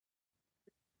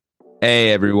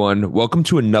Hey everyone, welcome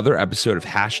to another episode of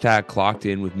Hashtag Clocked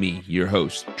In with me, your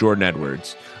host, Jordan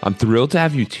Edwards. I'm thrilled to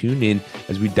have you tune in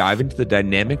as we dive into the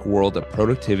dynamic world of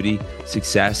productivity,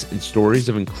 success, and stories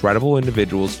of incredible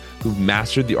individuals who've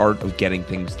mastered the art of getting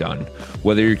things done.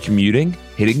 Whether you're commuting,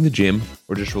 hitting the gym,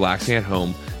 or just relaxing at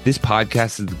home, this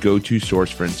podcast is the go-to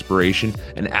source for inspiration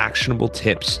and actionable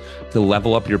tips to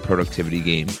level up your productivity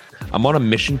game. I'm on a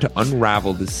mission to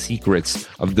unravel the secrets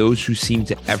of those who seem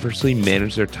to effortlessly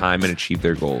manage their time and achieve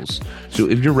their goals. So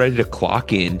if you're ready to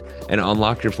clock in and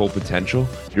unlock your full potential,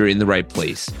 you're in the right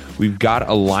place. We've got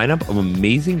a lineup of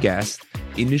amazing guests,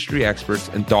 industry experts,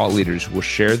 and thought leaders who will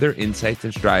share their insights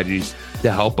and strategies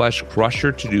to help us crush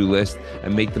your to-do list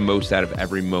and make the most out of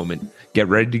every moment. Get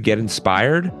ready to get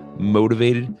inspired,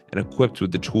 motivated, and equipped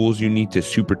with the tools you need to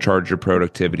supercharge your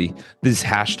productivity. This is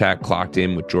Hashtag Clocked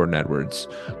In with Jordan Edwards.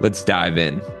 Let's dive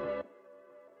in.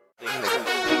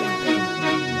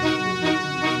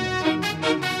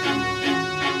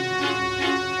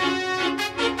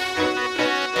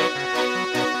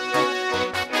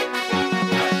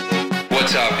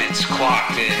 What's up? It's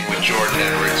Clocked In with Jordan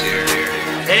Edwards here.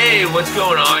 Hey, what's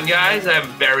going on, guys? I have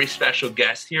a very special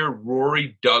guest here,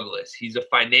 Rory Douglas. He's a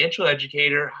financial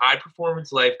educator,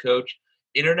 high-performance life coach,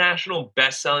 international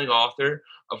best-selling author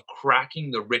of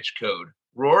Cracking the Rich Code.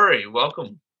 Rory,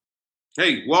 welcome.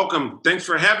 Hey, welcome. Thanks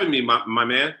for having me, my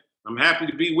man. I'm happy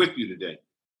to be with you today.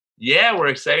 Yeah, we're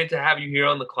excited to have you here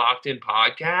on the Clocked In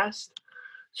podcast.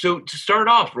 So to start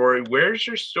off, Rory, where's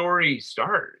your story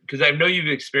start? Because I know you've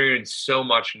experienced so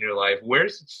much in your life. Where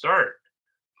does it start?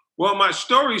 Well, my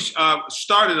story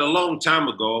started a long time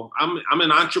ago. I'm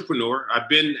an entrepreneur. I've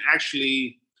been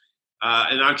actually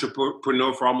an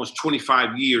entrepreneur for almost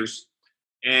 25 years.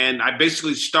 And I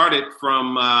basically started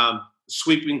from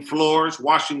sweeping floors,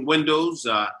 washing windows.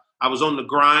 I was on the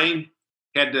grind,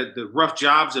 had the rough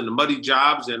jobs and the muddy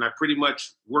jobs, and I pretty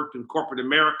much worked in corporate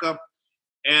America.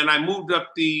 And I moved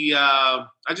up I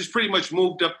just pretty much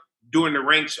moved up during the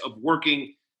ranks of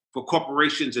working for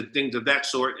corporations and things of that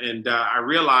sort. And I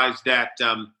realized that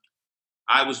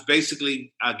I was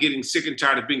basically getting sick and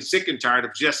tired of being sick and tired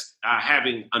of just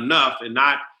having enough and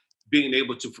not being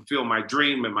able to fulfill my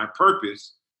dream and my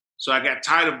purpose. So I got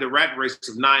tired of the rat race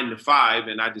of 9 to 5,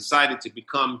 and I decided to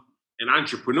become an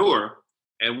entrepreneur.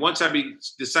 And once I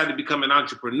decided to become an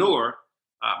entrepreneur,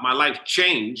 my life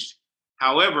changed.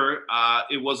 However,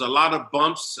 it was a lot of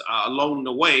bumps along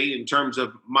the way in terms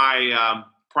of my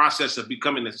process of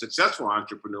becoming a successful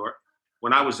entrepreneur.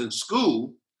 When I was in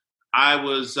school, I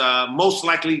was most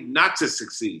likely not to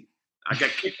succeed. I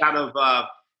got kicked out of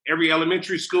every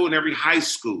elementary school and every high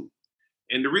school.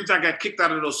 And the reason I got kicked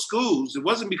out of those schools, it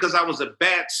wasn't because I was a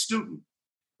bad student.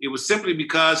 It was simply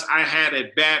because I had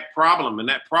a bad problem. And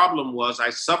that problem was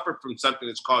I suffered from something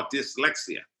that's called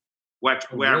dyslexia, where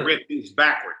I read things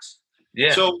backwards.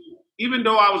 Yeah. So even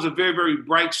though I was a very, very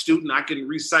bright student, I can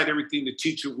recite everything the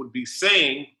teacher would be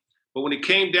saying. But when it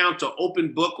came down to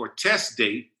open book or test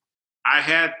date, I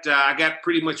got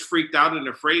pretty much freaked out and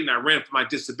afraid, and I ran for my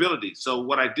disability. So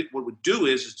what would do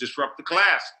is disrupt the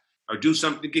class or do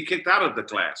something to get kicked out of the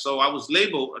class. So I was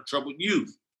labeled a troubled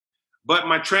youth. But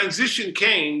my transition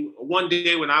came one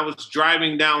day when I was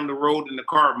driving down the road in the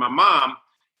car with my mom,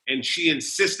 and she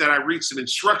insists that I read some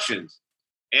instructions.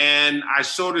 And I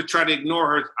sort of try to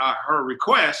ignore her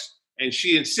request, and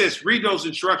she insists, read those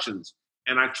instructions.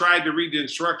 And I tried to read the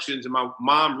instructions, and my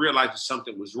mom realized that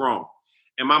something was wrong.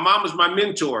 And my mom was my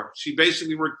mentor. She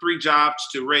basically worked 3 jobs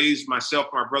to raise myself,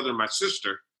 my brother, and my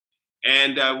sister.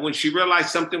 And when she realized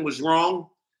something was wrong,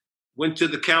 went to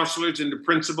the counselors and the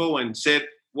principal and said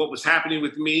what was happening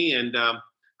with me. And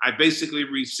I basically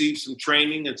received some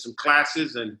training and some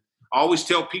classes. And I always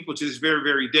tell people to this very,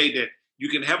 very day that you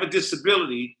can have a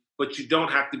disability, but you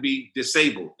don't have to be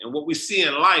disabled. And what we see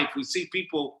in life, we see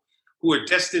people who are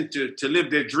destined to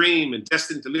live their dream and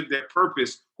destined to live their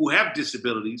purpose who have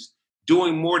disabilities,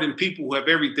 doing more than people who have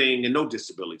everything and no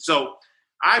disability. So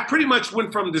I pretty much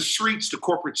went from the streets to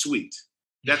corporate suite.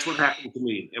 That's what happened to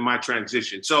me in my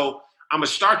transition. So I'm a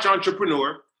starch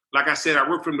entrepreneur. Like I said, I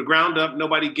worked from the ground up.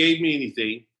 Nobody gave me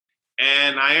anything.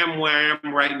 And I am where I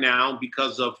am right now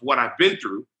because of what I've been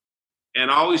through. And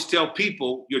I always tell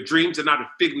people, your dreams are not a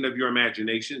figment of your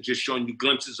imagination, just showing you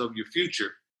glimpses of your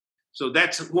future. So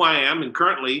that's who I am. And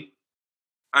currently,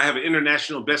 I have an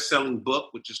international best-selling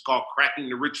book, which is called Cracking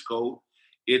the Rich Code.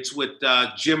 It's with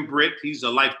Jim Britt. He's a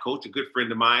life coach, a good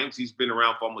friend of mine. He's been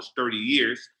around for almost 30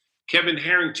 years. Kevin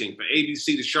Harrington from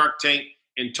ABC to Shark Tank,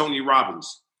 and Tony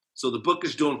Robbins. So the book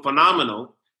is doing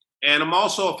phenomenal. And I'm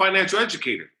also a financial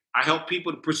educator. I help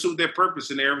people to pursue their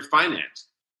purpose in the area of finance.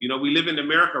 You know, we live in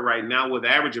America right now where the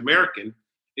average American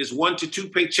is 1 to 2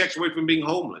 paychecks away from being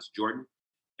homeless, Jordan.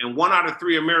 And 1 out of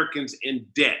 3 Americans in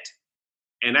debt.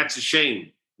 And that's a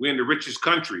shame. We're in the richest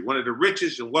country, one of the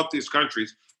richest and wealthiest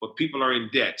countries, but people are in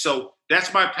debt. So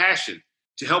that's my passion,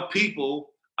 to help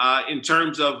people in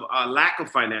terms of lack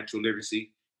of financial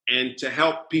literacy, and to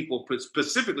help people,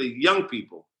 specifically young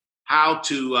people, how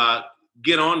to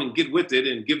get on and get with it,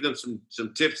 and give them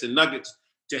some tips and nuggets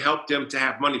to help them to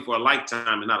have money for a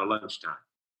lifetime and not a lunchtime.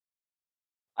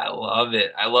 I love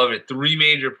it. I love it. 3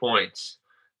 major points.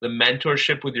 The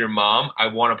mentorship with your mom, I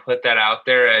want to put that out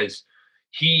there as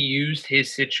he used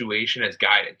his situation as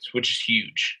guidance, which is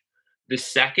huge. The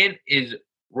second is,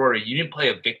 Rory, you didn't play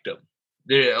a victim.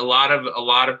 There a lot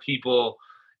of people,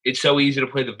 it's so easy to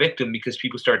play the victim because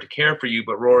people start to care for you,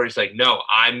 but Rory's like, no,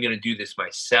 I'm going to do this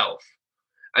myself.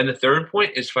 And the third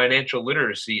point is financial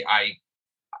literacy. I'm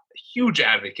a huge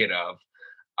advocate of.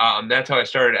 That's how I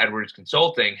started Edwards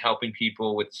Consulting, helping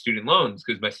people with student loans,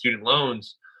 because my student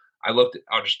loans, I'll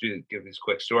just give this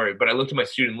quick story, but I looked at my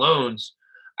student loans.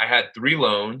 I had 3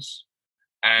 loans,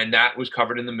 and that was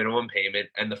covered in the minimum payment.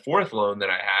 And the 4th loan that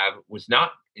I have was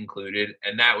not included,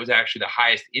 and that was actually the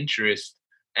highest interest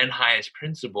and highest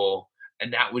principal,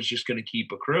 and that was just going to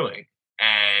keep accruing.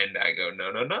 And I go,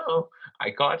 no,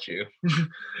 I caught you.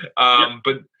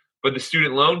 But the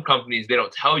student loan companies, they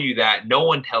don't tell you that. No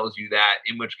one tells you that,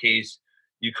 in which case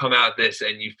you come out this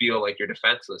and you feel like you're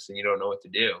defenseless and you don't know what to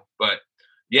do. But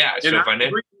yeah, so I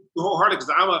agree wholeheartedly,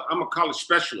 because I'm a college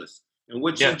specialist, and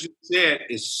what you just said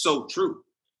is so true.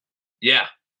 Yeah,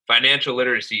 financial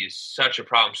literacy is such a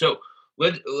problem. So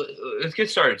let's get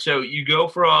started. So you go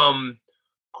from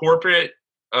corporate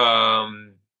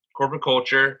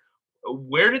culture.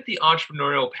 Where did the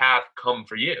entrepreneurial path come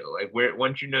for you? Like,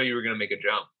 when did you know you were going to make a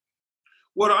jump?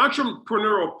 Well, the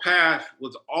entrepreneurial path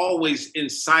was always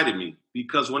inside of me,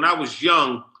 because when I was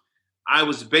young, I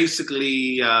was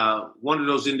basically one of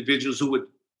those individuals who would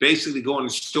basically go in the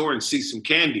store and see some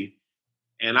candy,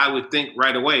 and I would think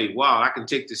right away, wow, I can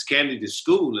take this candy to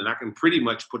school and I can pretty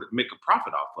much make a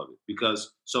profit off of it.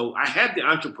 So I had the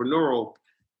entrepreneurial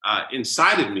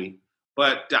inside of me,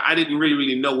 but I didn't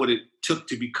really know what it took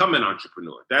to become an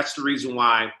entrepreneur. That's the reason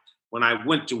why when I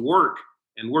went to work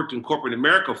and worked in corporate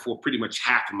America for pretty much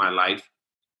half of my life,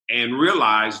 and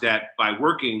realized that by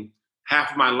working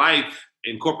half of my life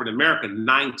in corporate America,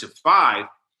 9 to 5,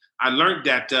 I learned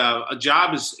that a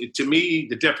job is, to me,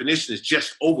 the definition is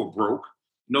just over broke.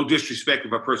 No disrespect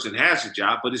if a person has a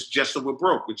job, but it's just over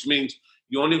broke, which means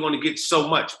you're only going to get so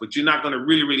much, but you're not going to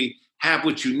really have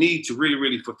what you need to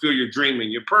really fulfill your dream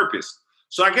and your purpose.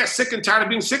 So I got sick and tired of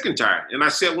being sick and tired. And I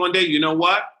said one day, you know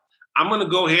what? I'm going to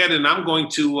go ahead and I'm going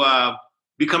to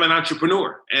become an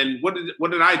entrepreneur. And what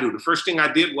did I do? The first thing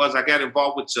I did was I got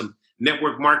involved with some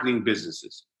network marketing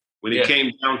businesses when it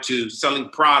came down to selling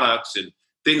products and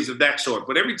things of that sort.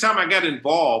 But every time I got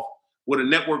involved with a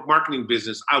network marketing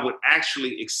business, I would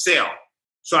actually excel.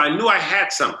 So I knew I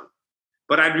had something,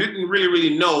 but I didn't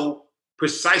really know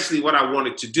precisely what I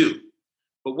wanted to do.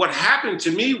 But what happened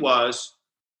to me was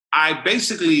I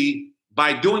basically,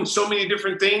 by doing so many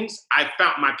different things, I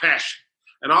found my passion.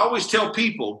 And I always tell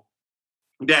people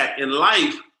that in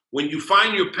life, when you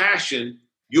find your passion,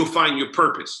 you'll find your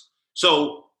purpose.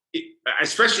 So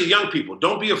especially young people,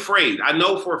 don't be afraid. I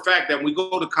know for a fact that when we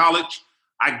go to college,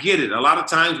 I get it. A lot of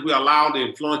times we allow the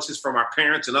influences from our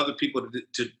parents and other people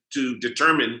to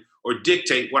determine or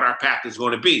dictate what our path is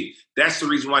going to be. That's the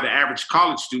reason why the average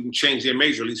college student changed their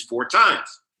major at least 4 times.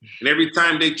 And every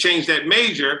time they change that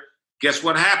major, guess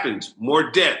what happens? More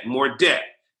debt.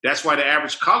 That's why the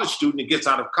average college student that gets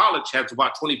out of college has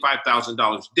about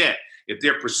 $25,000 debt. If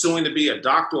they're pursuing to be a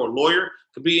doctor or lawyer, it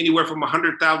could be anywhere from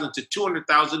 $100,000 to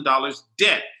 $200,000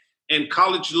 debt. And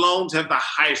college loans have the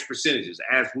highest percentages,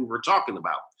 as we were talking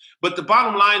about. But the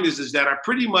bottom line is that I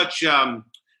pretty much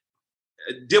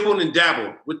dibbled and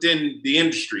dabbled within the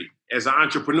industry as an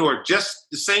entrepreneur, just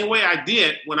the same way I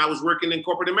did when I was working in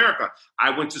corporate America. I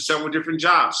went to several different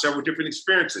jobs, several different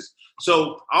experiences.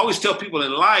 So I always tell people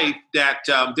in life that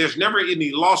there's never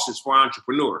any losses for an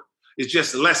entrepreneur. It's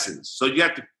just lessons. So you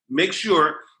have to make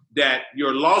sure that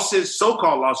your losses,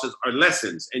 so-called losses, are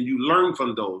lessons, and you learn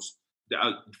from those.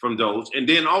 And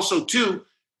then also, too,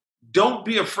 don't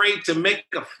be afraid to make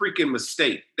a freaking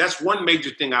mistake. That's one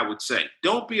major thing I would say.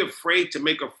 Don't be afraid to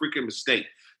make a freaking mistake.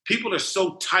 People are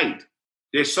so tight.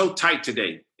 They're so tight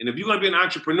today. And if you're going to be an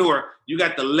entrepreneur, you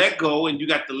got to let go and you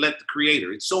got to let the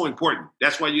creator. It's so important.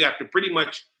 That's why you have to pretty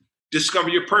much discover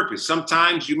your purpose.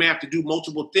 Sometimes you may have to do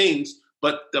multiple things,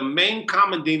 but the main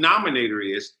common denominator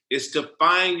is to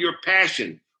find your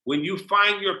passion. When you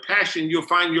find your passion, you'll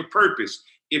find your purpose.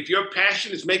 If your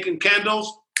passion is making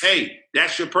candles, hey,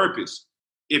 that's your purpose.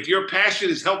 If your passion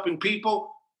is helping people,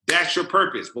 that's your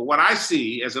purpose. But what I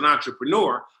see as an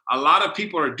entrepreneur, a lot of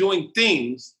people are doing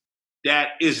things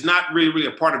that is not really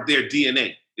a part of their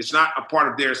DNA. It's not a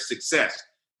part of their success.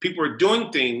 People are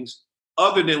doing things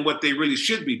other than what they really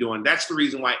should be doing. That's the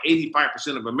reason why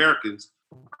 85% of Americans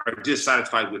are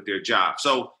dissatisfied with their job.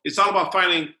 So it's all about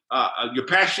finding your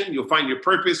passion. You'll find your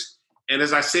purpose. And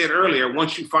as I said earlier,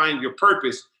 once you find your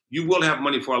purpose, you will have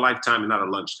money for a lifetime and not a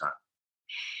lunchtime.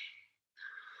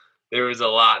 There was a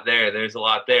lot there. There's a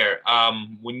lot there.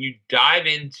 When you dive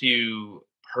into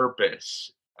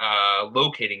purpose,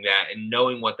 locating that and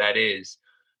knowing what that is,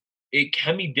 it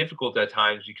can be difficult at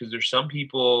times because there's some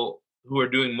people who are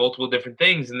doing multiple different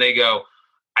things and they go,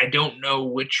 I don't know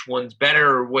which one's better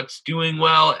or what's doing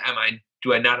well.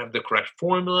 Do I not have the correct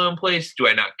formula in place? Do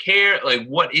I not care? Like,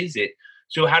 what is it?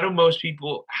 So how do most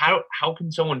people, how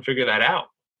can someone figure that out?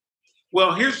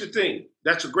 Well, here's the thing.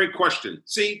 That's a great question.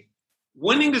 See,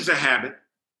 winning is a habit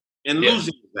and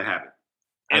losing is a habit.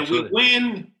 And we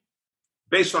win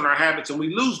based on our habits and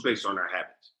we lose based on our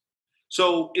habits.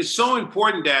 So it's so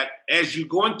important that as you're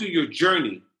going through your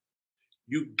journey,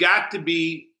 you got to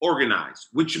be organized,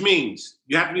 which means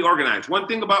you have to be organized. One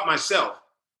thing about myself,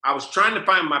 I was trying to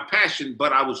find my passion,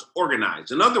 but I was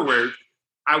organized. In other words,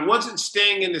 I wasn't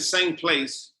staying in the same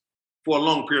place for a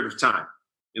long period of time.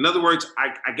 In other words,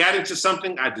 I got into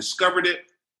something, I discovered it,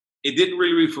 it didn't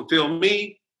really fulfill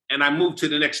me, and I moved to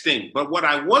the next thing. But what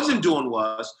I wasn't doing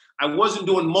was, I wasn't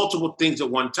doing multiple things at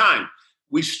one time.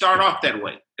 We start off that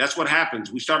way. That's what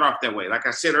happens. We start off that way. Like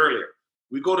I said earlier,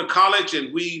 we go to college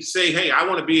and we say, hey, I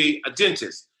want to be a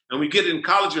dentist. And we get in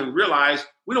college and realize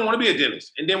we don't want to be a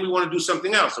dentist. And then we want to do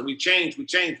something else. And we change.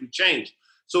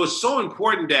 So it's so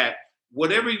important that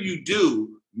whatever you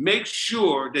do, make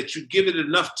sure that you give it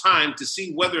enough time to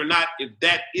see whether or not if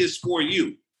that is for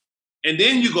you. And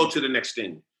then you go to the next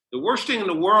thing. The worst thing in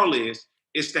the world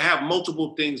is to have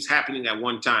multiple things happening at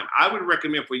one time. I would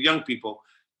recommend for young people,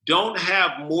 don't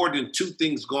have more than 2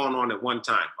 things going on at one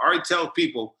time. I already tell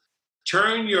people,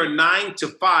 turn your 9 to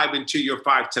 5 into your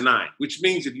 5 to 9, which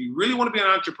means if you really want to be an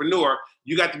entrepreneur,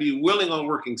 you got to be willing on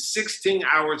working 16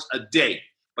 hours a day.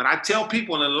 But I tell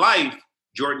people in life,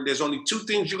 Jordan, there's only 2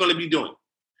 things you're going to be doing.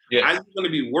 Yeah. Either you're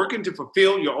going to be working to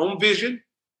fulfill your own vision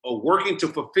or working to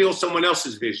fulfill someone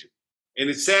else's vision. And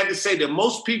it's sad to say that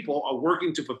most people are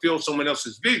working to fulfill someone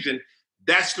else's vision.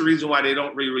 That's the reason why they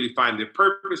don't really find their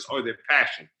purpose or their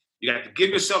passion. You got to give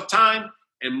yourself time.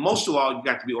 And most of all, you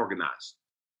got to be organized.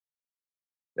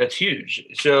 That's huge.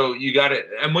 So you got it.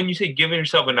 And when you say giving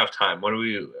yourself enough time,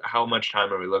 how much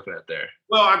time are we looking at there?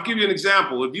 Well, I'll give you an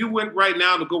example. If you went right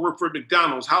now to go work for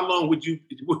McDonald's, how long would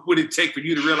it take for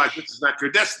you to realize this is not your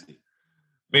destiny?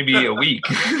 Maybe a week.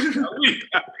 A week.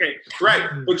 Okay. Right.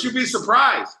 But you'd be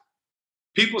surprised.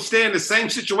 People stay in the same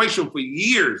situation for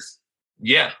years.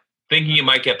 Yeah. Thinking it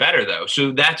might get better though.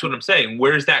 So that's what I'm saying.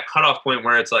 Where's that cutoff point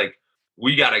where it's like,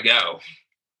 we got to go?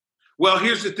 Well,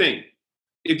 here's the thing.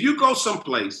 If you go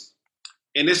someplace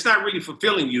and it's not really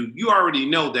fulfilling you, you already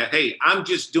know that, hey, I'm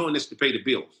just doing this to pay the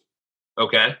bills.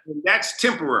 Okay. And that's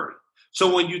temporary.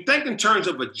 So when you think in terms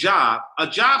of a job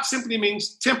simply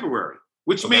means temporary,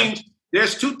 which means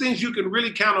there's 2 things you can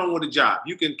really count on with a job.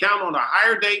 You can count on a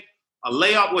hire date, a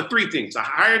layoff, with 3 things, a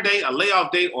hire date, a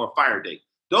layoff date, or a fire date.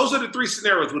 Those are the 3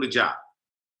 scenarios with a job.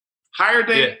 Hire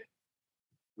date,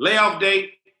 layoff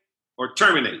date, or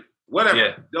terminate, whatever.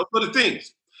 Yeah. Those are the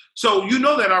things. So you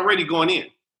know that already going in.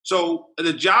 So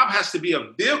the job has to be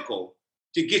a vehicle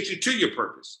to get you to your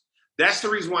purpose. That's the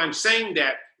reason why I'm saying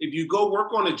that if you go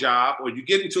work on a job or you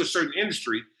get into a certain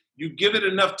industry, you give it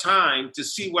enough time to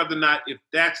see whether or not if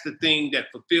that's the thing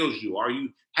that fulfills you. Are you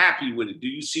happy with it? Do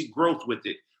you see growth with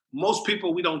it? Most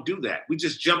people, we don't do that. We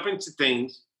just jump into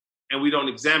things and we don't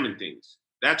examine things.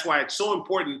 That's why it's so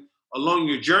important along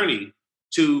your journey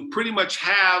to pretty much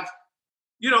have,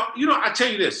 I tell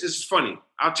you this is funny.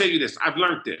 I'll tell you this. I've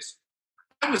learned this.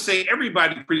 I would say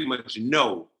everybody pretty much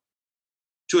know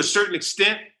to a certain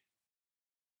extent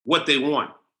what they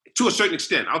want. To a certain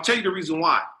extent. I'll tell you the reason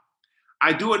why.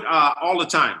 I do it all the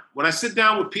time. When I sit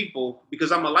down with people,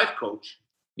 because I'm a life coach,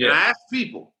 and I ask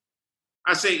people,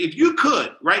 I say, if you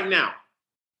could right now,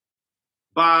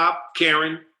 Bob,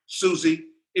 Karen, Susie,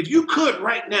 if you could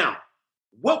right now,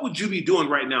 what would you be doing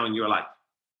right now in your life?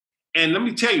 And let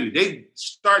me tell you, they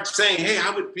start saying, hey, I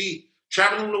would be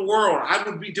traveling the world. I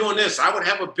would be doing this. I would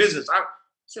have a business. I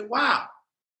say, wow,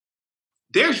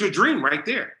 there's your dream right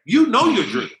there. You know your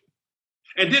dream.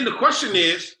 And then the question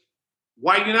is,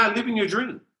 why you're not living your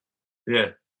dream?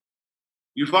 Yeah.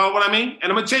 You follow what I mean?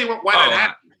 And I'm going to tell you why that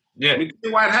happens. Yeah. Let me tell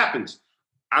you why it happens.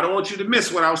 I don't want you to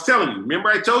miss what I was telling you. Remember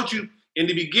I told you in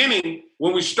the beginning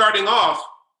when we're starting off,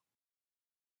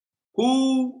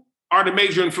 Who are the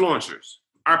major influencers?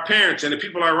 Our parents and the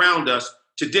people around us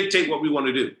to dictate what we want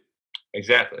to do.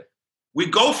 Exactly. We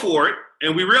go for it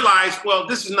and we realize, well,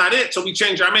 this is not it. So we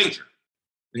change our major.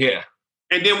 Yeah.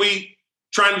 And then we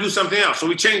trying to do something else. So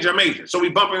we change our major. So we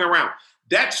bumping around.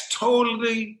 That's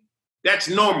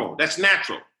normal. That's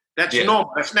natural. That's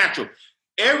normal. That's natural.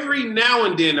 Every now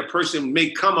and then a person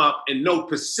may come up and know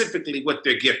specifically what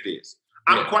their gift is.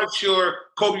 I'm quite sure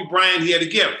Kobe Bryant, he had a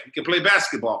gift. He can play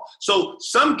basketball. So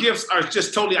some gifts are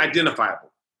just totally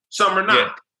identifiable. Some are not.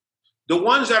 Yeah. The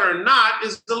ones that are not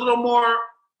is a little more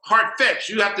heart-fetched.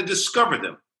 You have to discover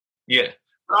them. Yeah.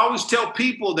 I always tell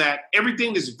people that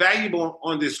everything that's valuable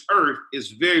on this earth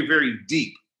is very, very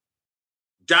deep.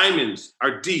 Diamonds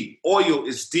are deep. Oil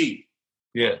is deep.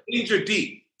 Yeah. Things are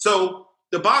deep. So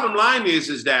the bottom line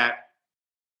is that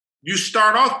you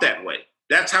start off that way.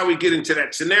 That's how we get into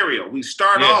that scenario. We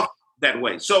start off that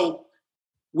way. So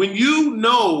when you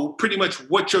know pretty much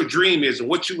what your dream is and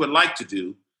what you would like to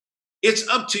do, it's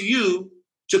up to you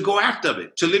to go after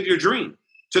it, to live your dream,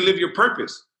 to live your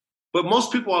purpose. But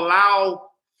most people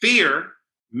allow fear,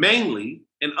 mainly,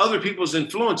 and other people's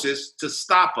influences to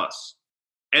stop us.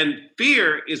 And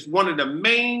fear is one of the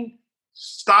main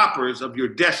stoppers of your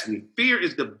destiny. Fear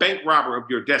is the bank robber of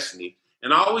your destiny.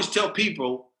 And I always tell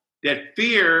people that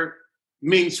fear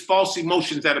means false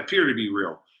emotions that appear to be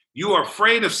real. You are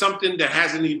afraid of something that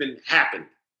hasn't even happened.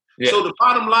 Yeah. So the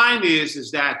bottom line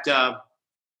is that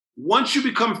once you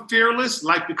become fearless,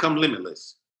 life becomes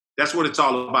limitless. That's what it's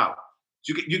all about.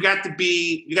 You got to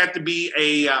be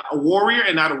a warrior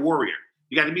and not a warrior.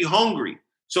 You got to be hungry.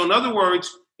 So in other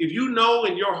words, if you know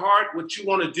in your heart what you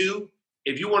want to do,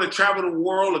 if you want to travel the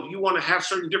world, if you want to have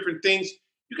certain different things,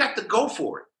 you got to go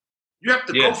for it. You have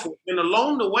to go for it. And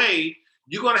along the way,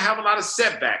 you're going to have a lot of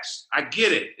setbacks. I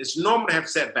get it. It's normal to have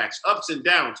setbacks, ups and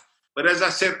downs. But as I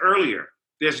said earlier,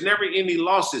 there's never any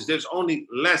losses. There's only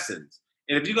lessons.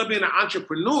 And if you're going to be an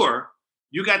entrepreneur,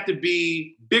 you got to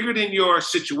be bigger than your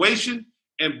situation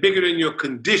and bigger than your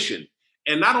condition.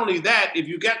 And not only that, if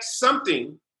you got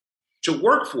something to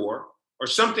work for or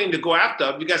something to go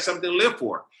after, you got something to live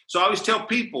for. So I always tell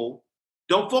people,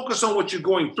 don't focus on what you're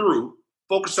going through,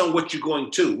 focus on what you're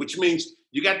going to, which means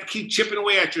you got to keep chipping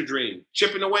away at your dream,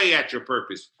 chipping away at your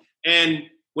purpose. And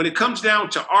when it comes down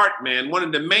to art, man, one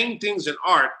of the main things in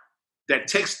art that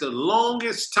takes the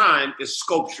longest time is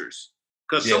sculptures.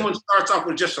 Because someone starts off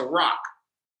with just a rock.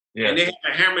 Yeah. And they have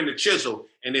a hammer and a chisel,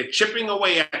 and they're chipping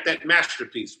away at that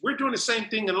masterpiece. We're doing the same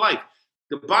thing in life.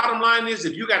 The bottom line is,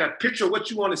 if you got a picture of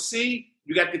what you want to see,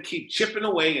 you got to keep chipping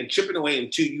away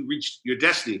until you reach your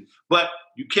destiny. But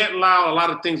you can't allow a lot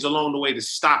of things along the way to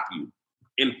stop you.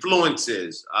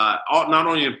 Influences, not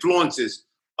only influences,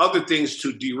 other things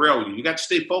to derail you. You got to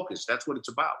stay focused. That's what it's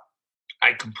about.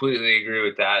 I completely agree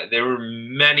with that. There were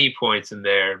many points in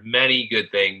there, many good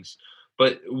things.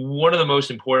 But one of the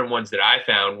most important ones that I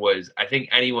found was, I think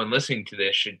anyone listening to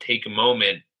this should take a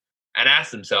moment and ask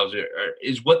themselves,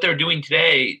 is what they're doing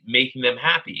today making them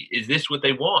happy? Is this what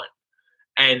they want?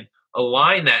 And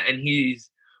align that. And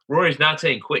Rory's not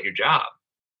saying quit your job.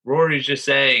 Rory's just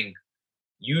saying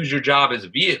use your job as a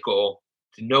vehicle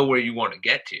to know where you want to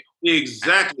get to.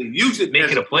 Exactly. Use it.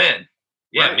 Make it a plan.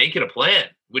 Yeah, right. Make it a plan,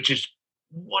 which is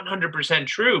 100%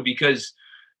 true, because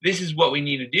this is what we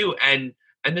need to do. And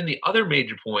then the other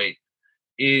major point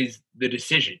is the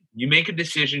decision. You make a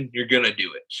decision, you're going to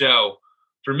do it. So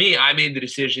for me, I made the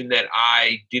decision that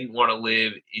I didn't want to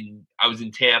live I was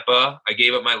in Tampa. I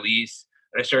gave up my lease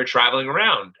and I started traveling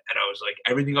around. And I was like,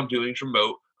 everything I'm doing is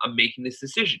remote. I'm making this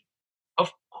decision.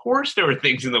 Of course, there were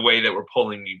things in the way that were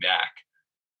pulling me back.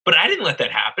 But I didn't let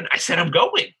that happen. I said, I'm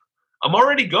going. I'm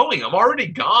already going. I'm already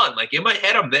gone. Like in my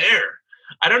head, I'm there.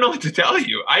 I don't know what to tell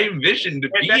you. I envisioned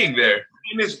being there.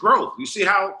 In this growth, you see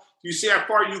how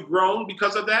far you've grown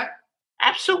because of that?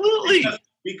 Absolutely.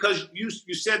 Because you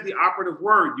said the operative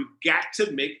word. You got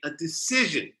to make a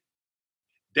decision.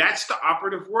 That's the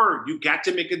operative word. You got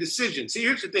to make a decision. See,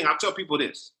 here's the thing. I'll tell people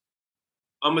this.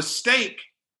 A mistake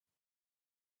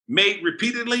made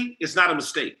repeatedly is not a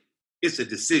mistake. It's a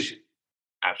decision.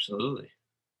 Absolutely.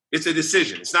 It's a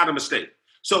decision. It's not a mistake.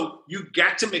 So you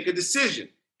got to make a decision.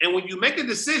 And when you make a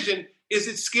decision, is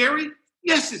it scary?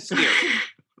 Yes, it's scary.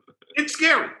 It's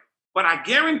scary. But I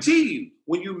guarantee you,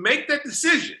 when you make that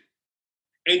decision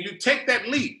and you take that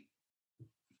leap,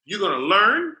 you're going to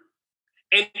learn.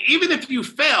 And even if you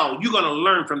fail, you're going to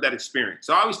learn from that experience.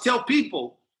 So I always tell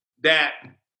people that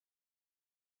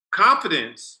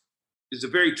confidence is a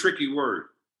very tricky word.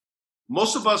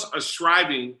 Most of us are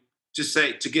striving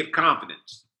to get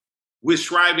confidence. We're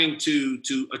striving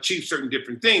to achieve certain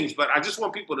different things. But I just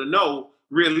want people to know,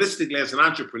 realistically, as an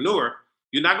entrepreneur,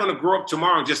 You're not going to grow up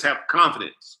tomorrow and just have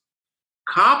confidence.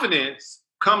 Confidence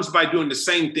comes by doing the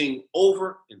same thing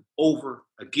over and over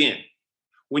again.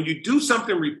 When you do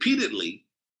something repeatedly,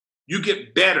 you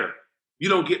get better. You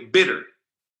don't get bitter.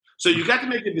 So you got to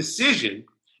make a decision,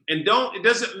 and it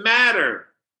doesn't matter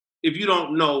if you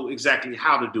don't know exactly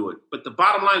how to do it. But the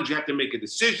bottom line is you have to make a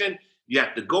decision. You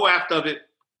have to go after it.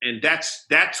 And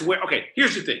that's where, okay,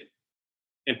 here's the thing.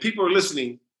 And people are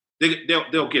listening,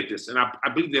 they'll get this. And I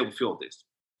believe they will feel this.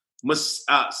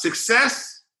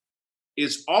 Success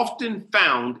is often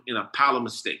found in a pile of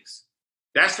mistakes.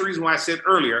 That's the reason why I said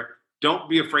earlier, don't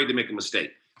be afraid to make a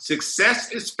mistake.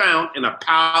 Success is found in a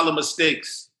pile of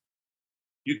mistakes.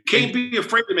 You can't be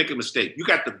afraid to make a mistake. You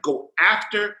got to go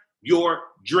after your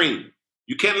dream.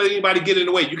 You can't let anybody get in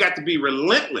the way. You got to be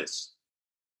relentless.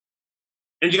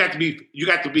 And you got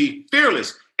to be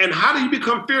fearless. And how do you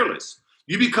become fearless?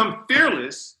 You become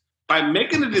fearless by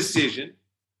making a decision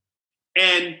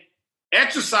and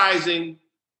exercising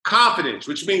confidence,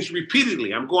 which means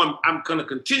repeatedly, I'm going to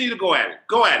continue to go at it.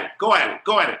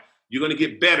 You're going to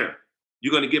get better.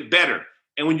 You're going to get better.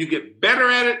 And when you get better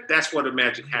at it, that's where the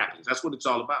magic happens. That's what it's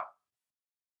all about.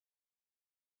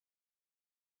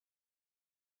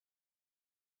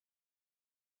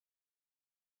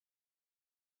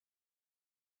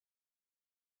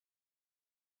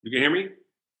 You can hear me?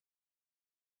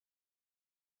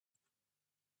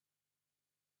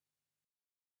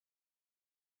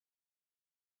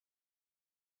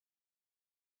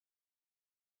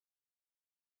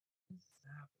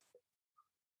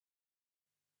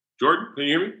 Jordan, can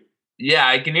you hear me? Yeah,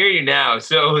 I can hear you now.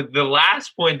 So the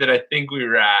last point that I think we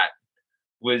were at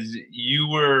was you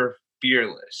were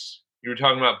fearless. You were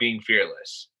talking about being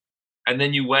fearless. And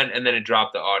then you went and then it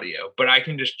dropped the audio. But I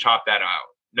can just chop that out.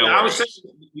 No, I was saying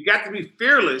you got to be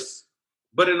fearless,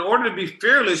 but in order to be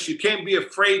fearless, you can't be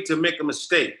afraid to make a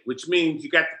mistake, which means you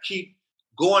got to keep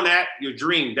going at your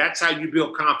dream. That's how you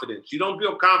build confidence. You don't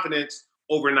build confidence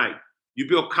overnight. You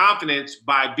build confidence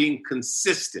by being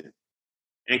consistent.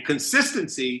 And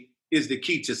consistency is the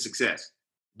key to success.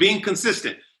 Being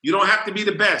consistent. You don't have to be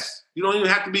the best. You don't even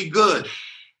have to be good.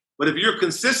 But if you're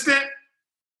consistent,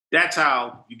 that's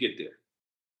how you get there.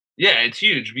 Yeah, it's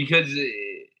huge because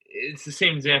it's the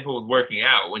same example with working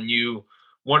out. When you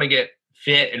want to get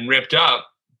fit and ripped up,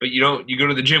 but you go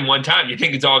to the gym one time, you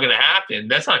think it's all going to happen.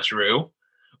 That's not true.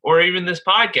 Or even this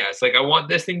podcast. Like, I want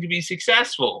this thing to be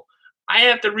successful. I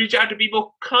have to reach out to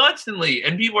people constantly.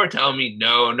 And people are telling me,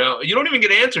 no, you don't even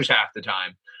get answers half the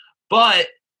time. But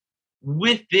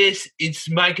with this, it's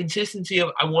my consistency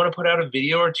of I want to put out a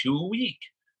video or two a week.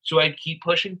 So I keep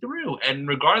pushing through. And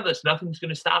regardless, nothing's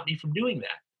going to stop me from doing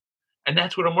that. And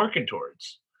that's what I'm working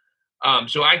towards.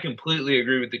 So I completely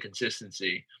agree with the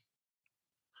consistency.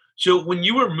 So when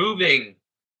you were moving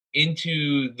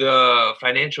into the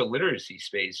financial literacy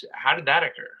space, how did that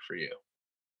occur for you?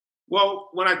 Well,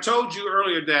 when I told you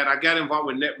earlier that I got involved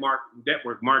with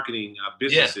network marketing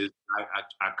businesses, yeah.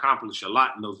 I accomplished a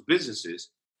lot in those businesses.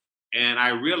 And I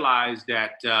realized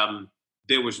that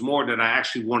there was more that I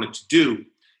actually wanted to do.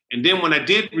 And then when I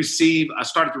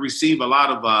started to receive a lot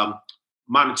of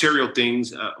monetary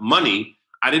things, money.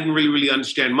 I didn't really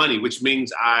understand money, which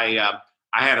means I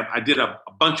did a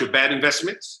bunch of bad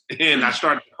investments, and I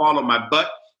started to fall on my butt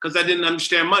because I didn't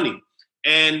understand money.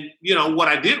 And what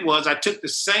I did was I took the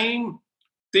same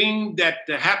thing that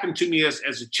happened to me as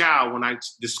a child when I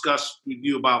discussed with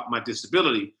you about my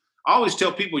disability. I always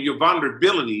tell people your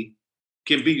vulnerability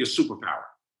can be your superpower.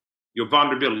 Your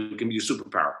vulnerability can be your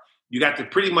superpower. You got to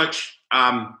pretty much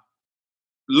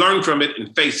learn from it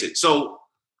and face it. So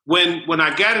when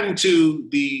I got into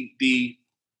the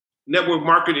network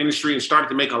marketing industry and started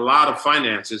to make a lot of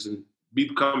finances and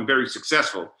become very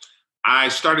successful, I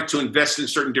started to invest in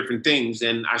certain different things,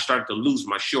 and I started to lose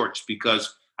my shorts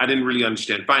because I didn't really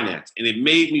understand finance. And it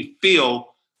made me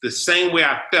feel the same way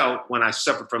I felt when I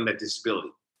suffered from that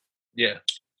disability. Yeah.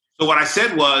 So what I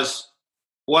said was,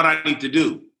 what I need to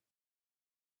do.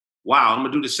 Wow, I'm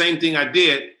going to do the same thing I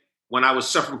did when I was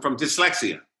suffering from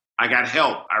dyslexia. I got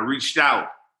help. I reached out.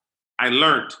 I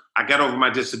learned. I got over my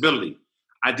disability.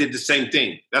 I did the same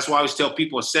thing. That's why I always tell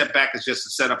people a setback is just a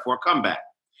setup for a comeback.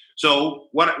 So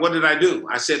what did I do?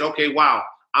 I said, okay, wow,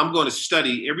 I'm going to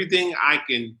study everything I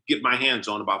can get my hands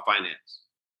on about finance.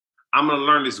 I'm going to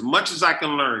learn as much as I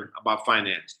can learn about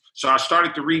finance. So I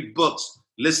started to read books,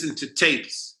 listen to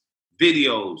tapes,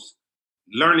 videos,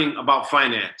 learning about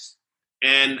finance.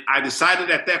 And I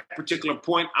decided at that particular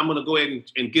point, I'm going to go ahead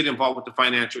and get involved with the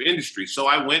financial industry. So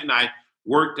I went and I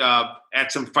worked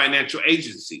at some financial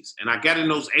agencies. And I got in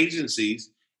those agencies.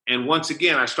 And once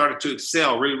again, I started to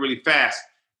excel really, really fast.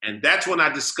 And that's when I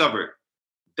discovered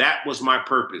That was my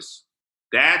purpose.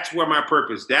 That's where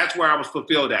I was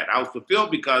fulfilled at. I was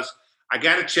fulfilled because I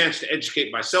got a chance to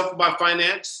educate myself about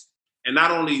finance. And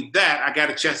not only that, I got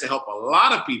a chance to help a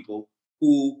lot of people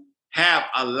who have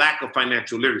a lack of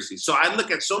financial literacy. So I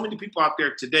look at so many people out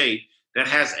there today that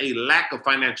has a lack of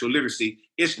financial literacy.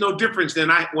 It's no different than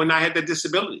when I had the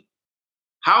disability.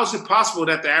 How is it possible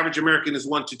that the average American is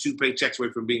 1 to 2 paychecks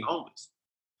away from being homeless?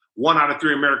 1 out of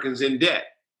 3 Americans in debt.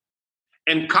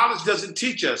 And college doesn't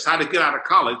teach us how to get out of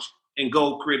college and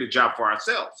go create a job for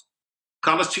ourselves.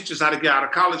 College teaches us how to get out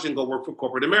of college and go work for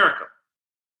corporate America.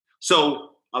 So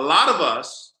a lot of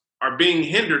us are being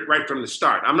hindered right from the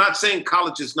start. I'm not saying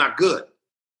college is not good,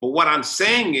 but what I'm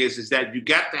saying is that you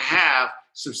got to have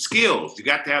some skills. You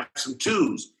got to have some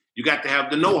tools. You got to have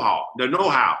the know-how. The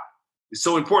know-how is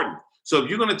so important. So if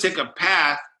you're going to take a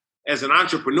path as an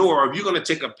entrepreneur, or if you're going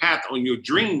to take a path on your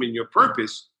dream and your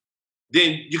purpose,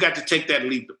 then you got to take that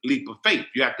leap of faith.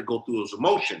 You have to go through those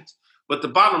emotions. But the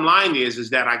bottom line is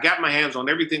that I got my hands on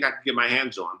everything I could get my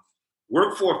hands on,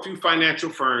 worked for a few financial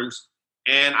firms,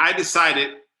 and I decided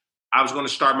I was going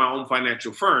to start my own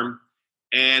financial firm.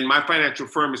 And my financial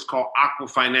firm is called Aqua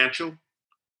Financial.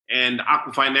 And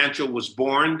Aqua Financial was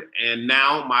born, and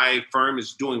now my firm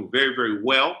is doing very, very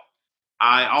well.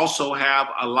 I also have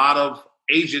a lot of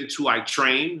agents who I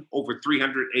train, over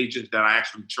 300 agents that I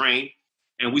actually train.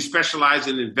 And we specialize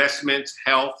in investments,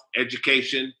 health,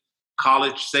 education,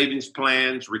 college savings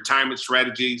plans, retirement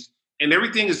strategies, and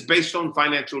everything is based on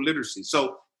financial literacy.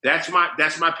 So that's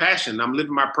my passion. I'm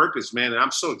living my purpose, man. And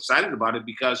I'm so excited about it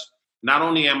because not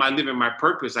only am I living my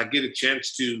purpose, I get a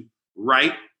chance to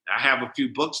write. I have a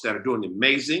few books that are doing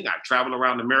amazing. I travel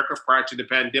around America prior to the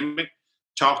pandemic,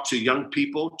 talk to young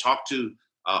people, talk to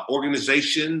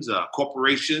organizations,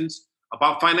 corporations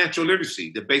about financial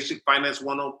literacy, the basic finance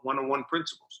 101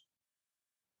 principles.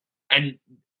 And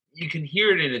you can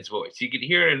hear it in his voice. You can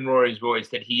hear it in Rory's voice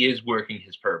that he is working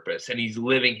his purpose and he's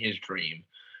living his dream,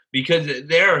 because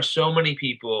there are so many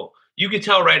people. You can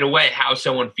tell right away how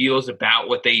someone feels about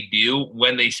what they do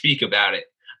when they speak about it.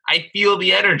 I feel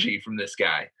the energy from this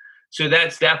guy. So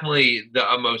that's definitely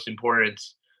the most important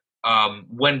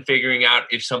when figuring out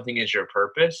if something is your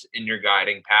purpose in your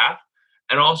guiding path,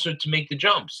 and also to make the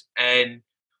jumps. And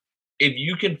if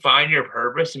you can find your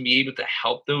purpose and be able to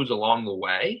help those along the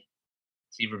way,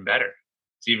 it's even better.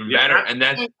 It's even better. And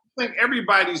I think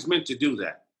everybody's meant to do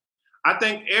that. I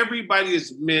think everybody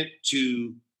is meant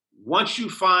to, once you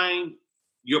find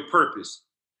your purpose,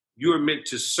 you're meant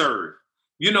to serve.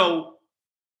 You know,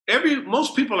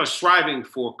 most people are striving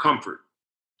for comfort.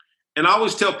 And I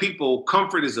always tell people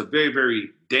comfort is a very,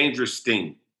 very dangerous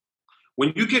thing.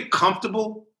 When you get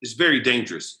comfortable, it's very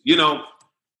dangerous. You know,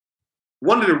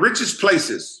 one of the richest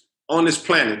places on this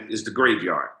planet is the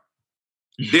graveyard.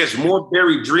 There's more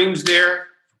buried dreams there,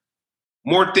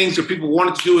 more things that people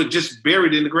wanted to do are just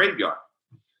buried in the graveyard.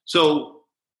 So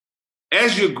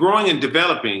as you're growing and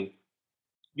developing,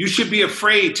 you should be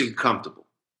afraid to get comfortable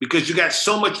because you got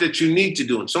so much that you need to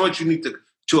do and so much you need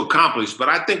to accomplish. But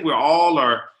I think we all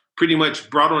are pretty much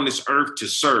brought on this earth to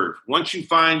serve. Once you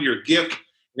find your gift,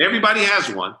 and everybody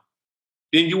has one,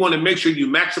 then you want to make sure you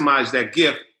maximize that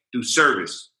gift through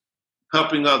service,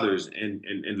 helping others and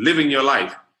living your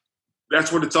life.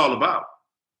 That's what it's all about.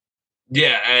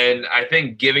 Yeah, and I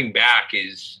think giving back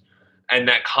and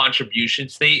that contribution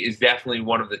state is definitely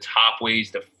one of the top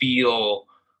ways to feel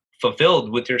fulfilled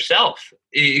with yourself.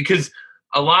 Because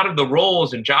a lot of the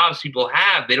roles and jobs people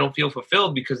have, they don't feel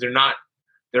fulfilled because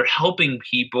they're helping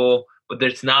people, but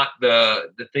that's not the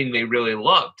thing they really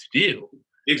love to do.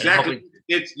 Exactly.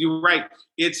 You're right.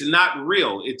 It's not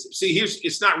real.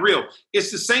 It's not real.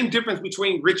 It's the same difference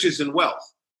between riches and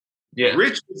wealth. Yeah.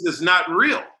 Riches is not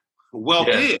real. Wealth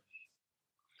is.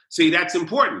 See, that's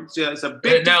important. So it's a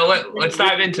big. Now let's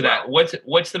dive into that.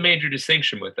 What's the major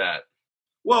distinction with that?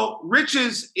 Well,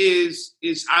 riches is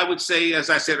I would say, as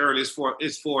I said earlier,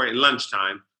 is for a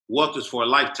lunchtime. Wealth is for a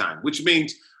lifetime, which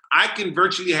means I can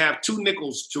virtually have 2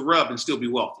 nickels to rub and still be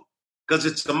wealthy because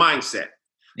it's the mindset.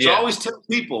 So I always tell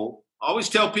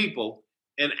people,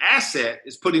 an asset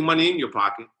is putting money in your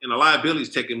pocket and a liability is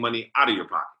taking money out of your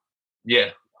pocket.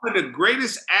 Yeah. One of the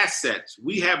greatest assets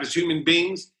we have as human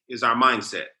beings is our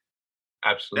mindset.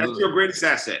 Absolutely. That's your greatest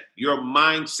asset, your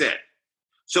mindset.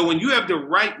 So when you have the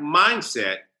right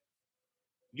mindset,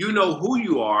 you know who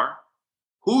you are,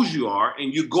 whose you are,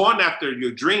 and you're going after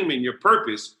your dream and your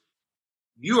purpose,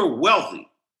 you're wealthy.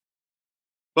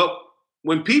 But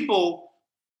when people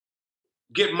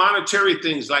get monetary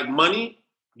things like money,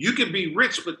 you can be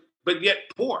rich, but yet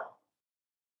poor.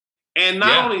 And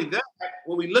not only that,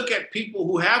 when we look at people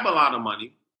who have a lot of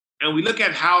money And we look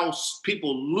at how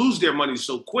people lose their money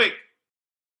so quick.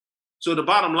 So the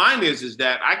bottom line is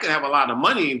that I could have a lot of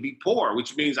money and be poor,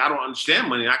 which means I don't understand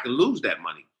money and I can lose that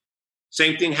money.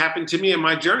 Same thing happened to me in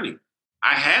my journey.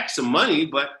 I had some money,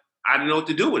 but I didn't know what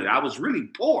to do with it. I was really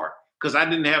poor because I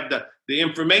didn't have the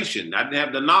information. I didn't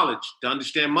have the knowledge to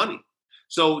understand money.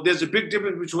 So there's a big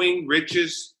difference between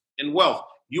riches and wealth.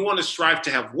 You want to strive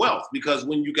to have wealth because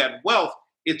when you got wealth,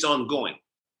 it's ongoing.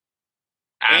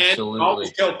 Absolutely. And I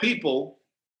always tell people,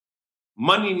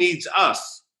 money needs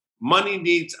us. Money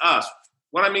needs us.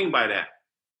 What I mean by that,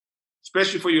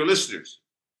 especially for your listeners,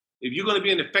 if you're going to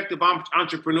be an effective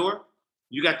entrepreneur,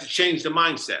 you got to change the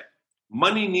mindset.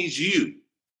 Money needs you.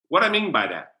 What I mean by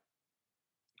that,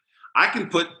 I can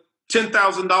put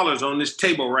 $10,000 on this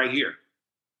table right here.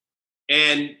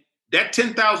 And that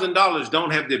 $10,000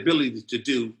 don't have the ability to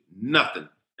do nothing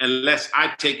unless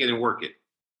I take it and work it.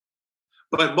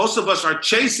 But most of us are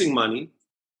chasing money.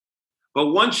 But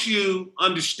once you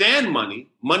understand money,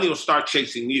 money will start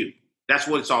chasing you. That's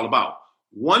what it's all about.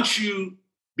 Once you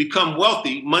become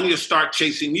wealthy, money will start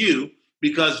chasing you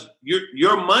because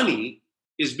your money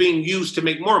is being used to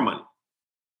make more money.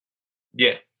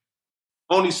 Yeah.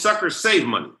 Only suckers save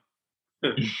money.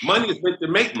 Money is meant to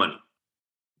make money.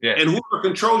 Yeah. And whoever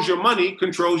controls your money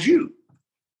controls you.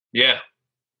 Yeah.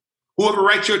 Whoever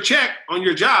writes your check on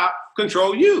your job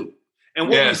control you. And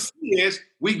what we see is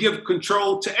we give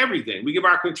control to everything. We give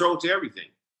our control to everything.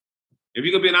 If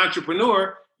you're going to be an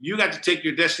entrepreneur, you got to take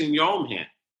your destiny in your own hand,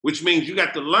 which means you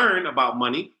got to learn about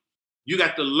money. You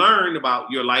got to learn about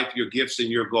your life, your gifts, and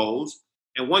your goals.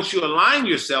 And once you align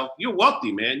yourself, you're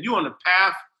wealthy, man. You're on a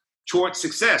path towards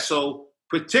success. So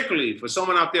particularly for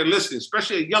someone out there listening,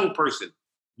 especially a young person,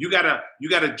 you got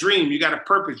a dream, you got a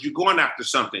purpose, you're going after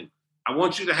something. I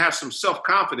want you to have some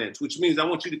self-confidence, which means I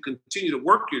want you to continue to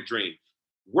work your dream,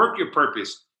 work your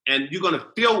purpose, and you're going to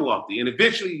feel wealthy. And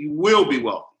eventually you will be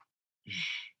wealthy.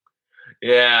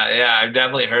 Yeah. I've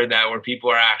definitely heard that where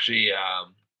people are actually,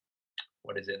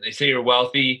 what is it? They say you're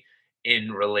wealthy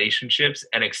in relationships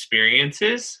and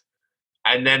experiences,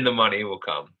 and then the money will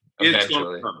come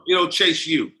eventually. It'll chase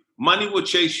you. Money will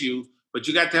chase you, but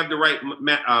you got to have the right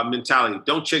mentality.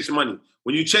 Don't chase money.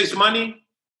 When you chase money,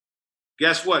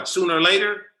 guess what? Sooner or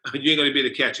later, you ain't going to be able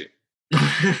to catch it.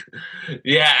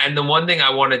 Yeah, and the one thing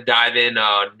I want to dive in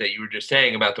on that you were just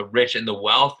saying about the rich and the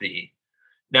wealthy.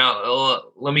 Now,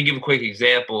 let me give a quick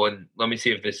example, and let me see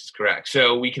if this is correct.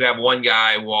 So we could have one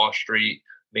guy, Wall Street,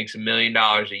 makes $1 million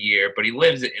a year, but he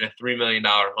lives in a $3 million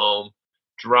home,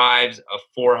 drives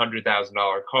a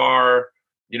 $400,000 car.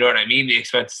 You know what I mean? The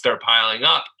expenses start piling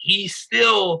up. He's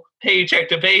still paycheck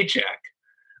to paycheck.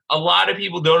 A lot of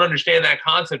people don't understand that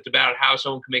concept about how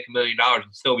someone can make $1 million and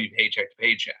still be paycheck to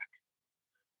paycheck.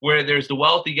 Where there's the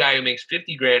wealthy guy who makes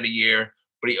 $50,000 a year,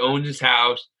 but he owns his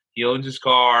house, he owns his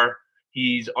car,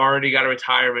 he's already got a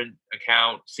retirement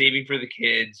account, saving for the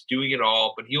kids, doing it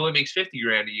all, but he only makes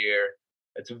 $50,000 a year.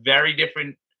 That's a very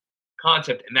different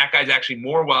concept, and that guy's actually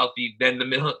more wealthy than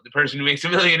the person who makes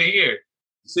 $1 million a year.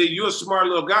 See, you're a smart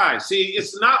little guy. See,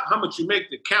 it's not how much you make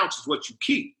that counts, it's what you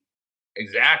keep.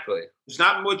 Exactly. It's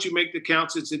not what you make that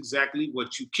counts, it's exactly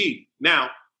what you keep. Now,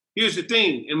 here's the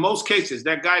thing. In most cases,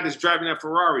 that guy that's driving that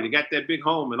Ferrari, they got that big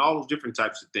home and all those different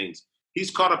types of things, he's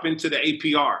caught up into the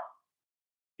APR.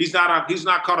 He's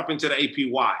not caught up into the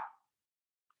APY.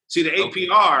 See, the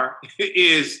APR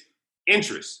is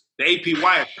interest. The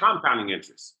APY is compounding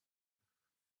interest.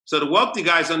 So the wealthy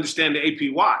guys understand the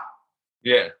APY.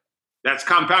 Yeah. That's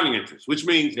compounding interest, which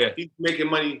means he's making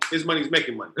money. His money's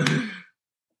making money.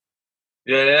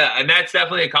 Yeah. And that's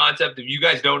definitely a concept. If you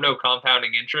guys don't know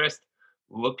compounding interest,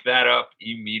 look that up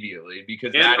immediately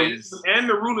because and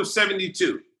the rule of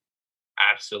 72.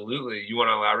 Absolutely. You want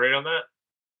to elaborate on that?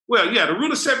 Well, yeah, the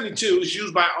rule of 72 is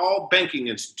used by all banking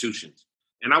institutions.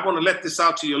 And I want to let this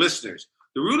out to your listeners.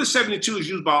 The rule of 72 is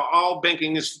used by all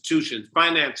banking institutions,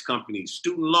 finance companies,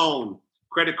 student loan,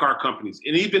 credit card companies,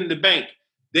 and even the bank.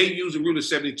 They use the rule of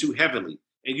 72 heavily.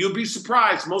 And you'll be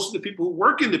surprised, most of the people who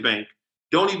work in the bank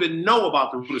don't even know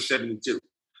about the rule of 72. The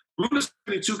rule of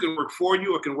 72 can work for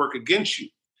you or can work against you.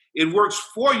 It works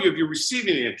for you if you're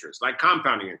receiving the interest, like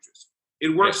compounding interest.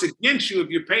 It works against you if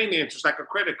you're paying the interest, like a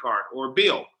credit card or a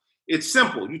bill. It's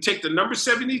simple. You take the number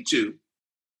 72,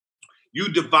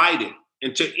 you divide it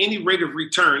into any rate of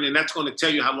return, and that's going to tell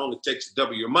you how long it takes to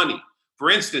double your money. For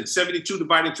instance, 72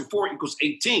 divided into 4 equals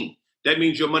 18. That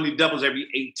means your money doubles every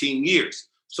 18 years.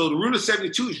 So the rule of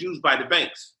 72 is used by the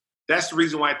banks. That's the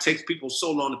reason why it takes people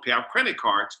so long to pay off credit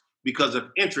cards, because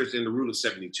of interest in the rule of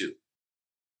 72.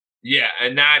 Yeah,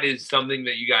 and that is something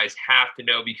that you guys have to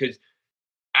know because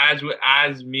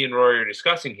as me and Rory are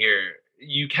discussing here,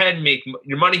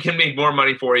 your money can make more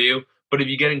money for you. But if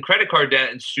you get in credit card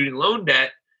debt and student loan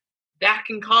debt, that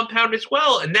can compound as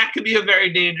well. And that could be a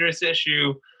very dangerous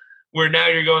issue where now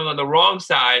you're going on the wrong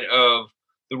side of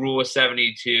the rule of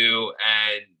 72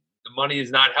 and the money is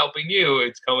not helping you.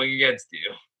 It's going against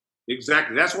you.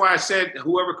 Exactly. That's why I said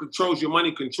whoever controls your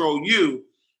money control you.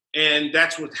 And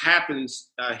that's what happens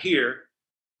here.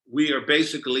 We are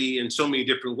basically in so many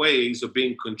different ways of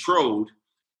being controlled.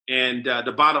 And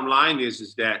the bottom line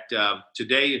is that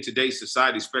today in today's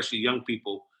society, especially young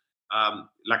people,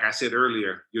 like I said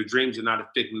earlier, your dreams are not a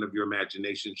figment of your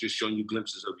imagination, just showing you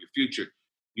glimpses of your future.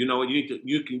 You know, you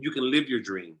can live your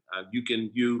dream.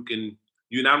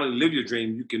 You not only live your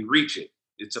dream, you can reach it.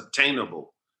 It's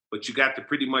obtainable, but you got to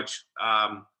pretty much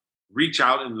reach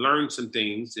out and learn some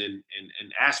things and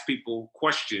ask people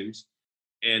questions.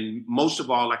 And most of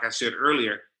all, like I said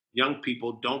earlier, young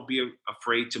people, don't be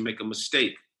afraid to make a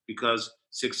mistake, because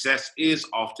success is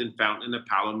often found in a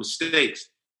pile of mistakes.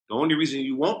 The only reason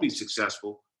you won't be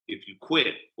successful if you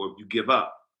quit or if you give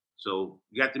up. So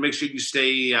you got to make sure you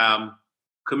stay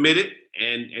committed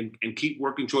and keep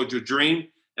working towards your dream.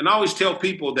 And I always tell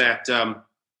people that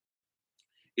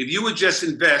if you would just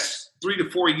invest 3 to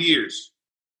 4 years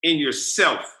in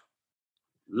yourself,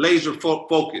 laser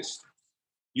focused,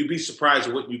 you'd be surprised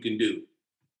at what you can do.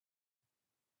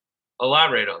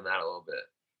 Elaborate on that a little bit.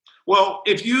 Well,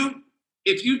 if you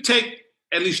take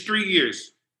at least 3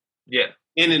 years,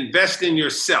 and invest in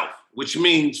yourself, which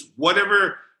means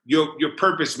whatever your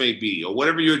purpose may be or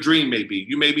whatever your dream may be,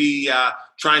 you may be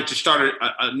trying to start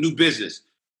a new business.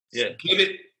 Give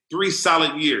it 3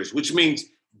 solid years, which means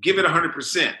give it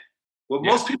 100%. What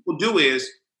most people do is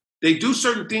they do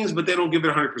certain things, but they don't give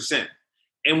it 100%.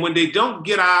 And when they don't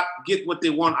get what they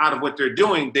want out of what they're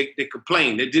doing, they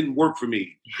complain. It didn't work for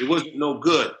me. It wasn't no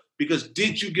good. Because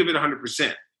did you give it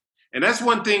 100%? And that's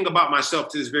one thing about myself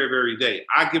to this very, very day.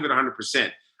 I give it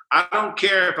 100%. I don't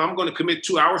care if I'm going to commit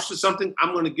 2 hours to something.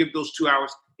 I'm going to give those 2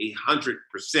 hours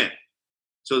 100%.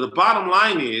 So the bottom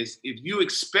line is, if you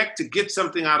expect to get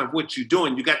something out of what you're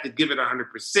doing, you got to give it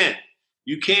 100%.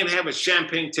 You can't have a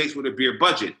champagne taste with a beer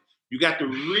budget. You got to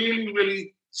really,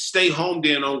 really stay homed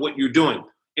in on what you're doing.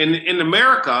 In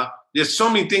America, there's so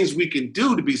many things we can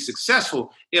do to be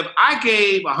successful. If I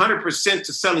gave 100%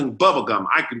 to selling bubblegum,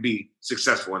 I can be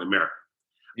successful in America.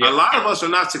 A lot of us are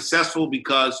not successful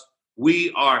because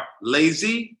we are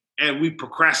lazy and we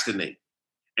procrastinate.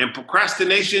 And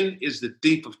procrastination is the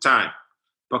thief of time.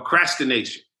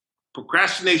 Procrastination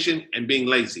and being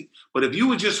lazy. But if you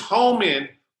would just home in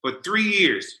for 3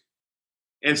 years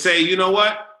and say, you know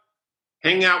what,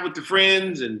 hang out with the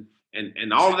friends and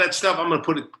all of that stuff, I'm going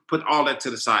to put all that to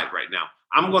the side right now.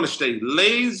 I'm going to stay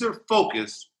laser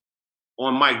focused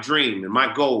on my dream and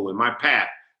my goal and my path.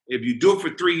 If you do it for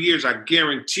 3 years, I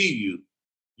guarantee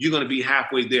you're going to be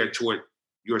halfway there toward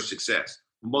your success.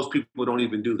 Most people don't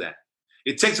even do that.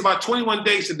 It takes about 21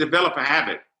 days to develop a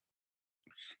habit,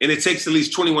 and it takes at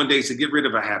least 21 days to get rid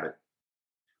of a habit.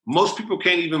 Most people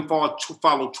can't even follow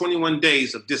 21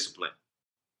 days of discipline.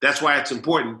 That's why it's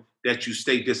important that you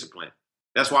stay disciplined.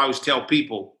 That's why I always tell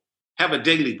people, have a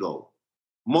daily goal.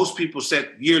 Most people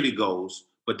set yearly goals,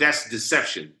 but that's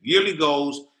deception. Yearly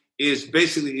goals is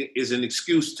basically an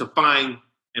excuse to find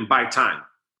and buy time.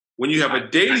 When you have a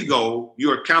daily goal,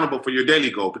 you're accountable for your daily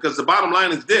goal, because the bottom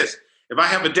line is this. If I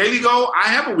have a daily goal, I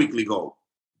have a weekly goal.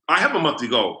 I have a monthly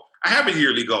goal. I have a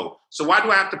yearly goal. So why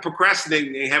do I have to procrastinate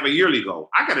and have a yearly goal?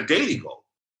 I got a daily goal.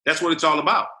 That's what it's all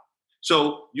about.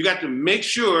 So you got to make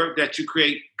sure that you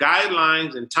create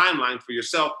guidelines and timelines for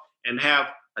yourself and have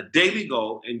a daily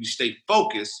goal, and you stay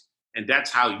focused, and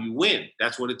that's how you win.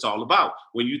 That's what it's all about.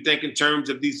 When you think in terms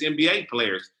of these NBA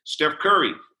players, Steph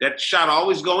Curry, that shot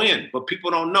always go in, but people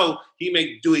don't know he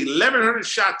may do 1,100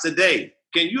 shots a day.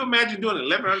 Can you imagine doing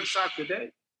 1,100 shots a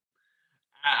day?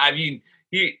 I mean,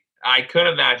 I could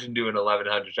imagine doing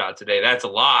 1,100 shots a day. That's a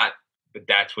lot, but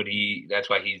that's why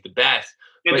he's the best.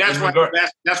 And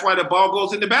that's why the ball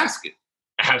goes in the basket.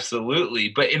 Absolutely.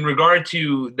 But in regard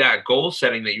to that goal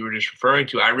setting that you were just referring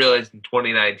to, I realized in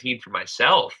 2019 for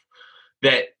myself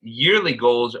that yearly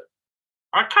goals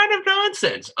are kind of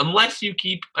nonsense unless you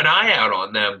keep an eye out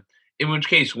on them, in which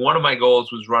case one of my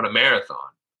goals was run a marathon.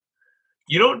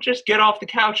 You don't just get off the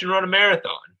couch and run a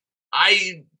marathon.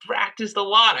 I practiced a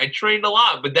lot. I trained a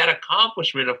lot, but that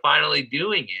accomplishment of finally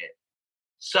doing it,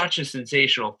 such a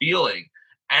sensational feeling.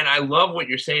 And I love what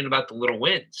you're saying about the little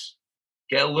wins.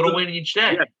 Get a little win each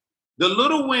day. Yeah. The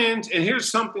little wins, and here's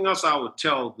something else I would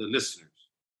tell the listeners.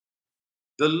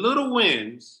 The little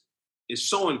wins is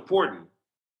so important,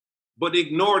 but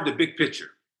ignore the big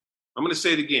picture. I'm going to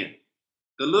say it again.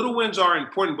 The little wins are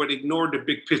important, but ignore the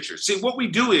big picture. See, what we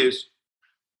do is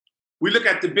we look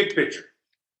at the big picture.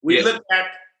 We look at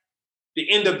the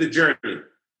end of the journey,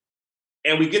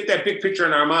 and we get that big picture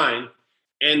in our mind,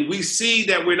 and we see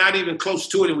that we're not even close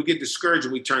to it, and we get discouraged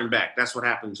and we turn back. That's what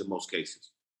happens in most cases.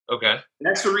 Okay.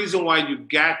 That's the reason why you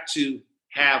got to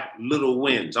have little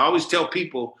wins. I always tell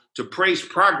people to praise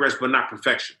progress, but not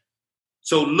perfection.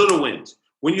 So little wins.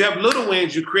 When you have little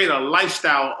wins, you create a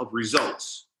lifestyle of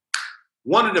results.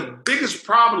 One of the biggest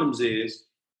problems is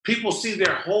people see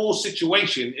their whole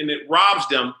situation and it robs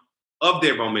them of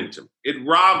their momentum. It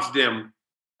robs them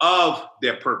of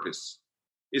their purpose.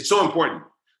 It's so important.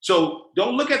 So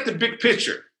don't look at the big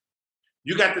picture.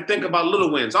 You got to think about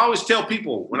little wins. I always tell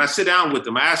people when I sit down with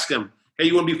them, I ask them, hey,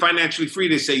 you want to be financially free?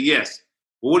 They say, yes.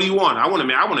 Well, what do you want? I want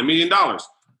 $1 million.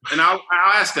 And I'll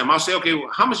ask them, I'll say, okay, well,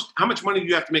 how much money do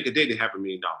you have to make a day to have $1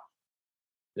 million?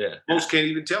 Yeah. Most can't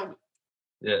even tell me.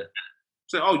 Yeah.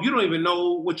 Say, oh, you don't even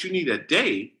know what you need a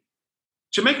day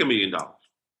to make $1 million.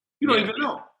 You don't even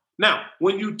know. Now,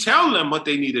 when you tell them what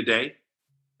they need a day,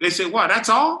 they say, wow, that's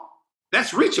all?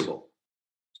 That's reachable.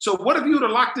 So what if you would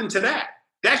have locked into that?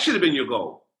 That should have been your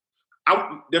goal.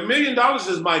 The $1 million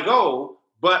is my goal,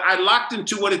 but I locked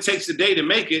into what it takes a day to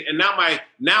make it. And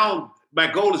now my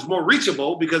goal is more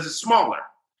reachable because it's smaller.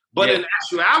 But in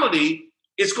actuality,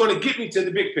 it's going to get me to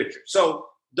the big picture. So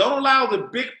don't allow the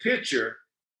big picture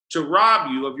to rob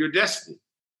you of your destiny.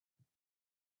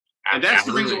 And that's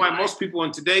the reason why most people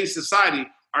in today's society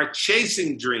are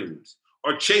chasing dreams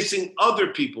or chasing other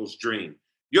people's dream.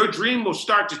 Your dream will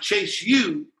start to chase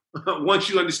you once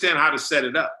you understand how to set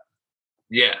it up.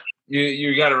 Yeah.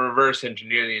 You got to reverse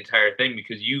engineer the entire thing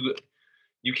because you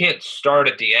can't start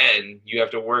at the end. You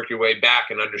have to work your way back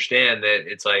and understand that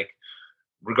it's like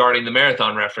regarding the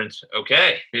marathon reference.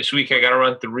 Okay, this week I got to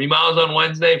run 3 miles on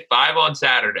Wednesday, 5 on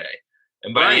Saturday.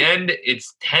 And by the end,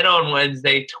 it's 10 on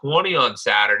Wednesday, 20 on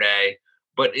Saturday.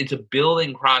 But it's a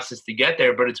building process to get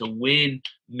there. But it's a win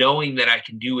knowing that I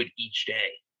can do it each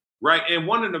day. Right. And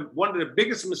one of the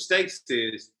biggest mistakes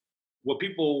is what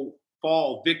people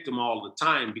fall victim all the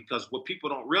time, because what people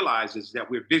don't realize is that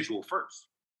we're visual first.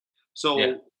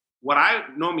 So what I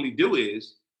normally do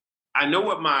is I know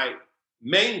what my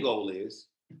main goal is.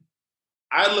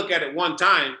 I look at it one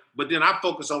time, but then I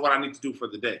focus on what I need to do for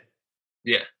the day.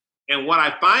 Yeah. And what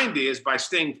I find is by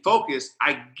staying focused,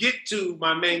 I get to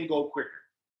my main goal quicker.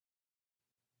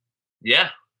 Yeah,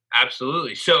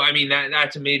 absolutely. So, I mean,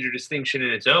 that's a major distinction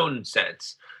in its own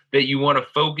sense, that you want to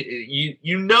focus.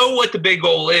 You know what the big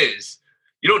goal is.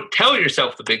 You don't tell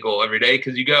yourself the big goal every day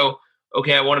because you go,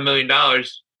 okay, I want $1 million. All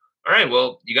right,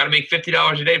 well, you got to make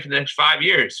 $50 a day for the next 5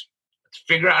 years. Let's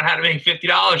figure out how to make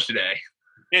 $50 today.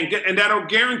 And that'll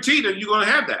guarantee that you're going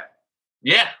to have that.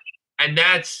 Yeah, and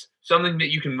that's something that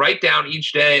you can write down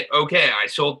each day. Okay, I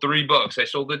sold 3 books. I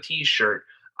sold a T-shirt.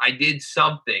 I did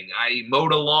something. I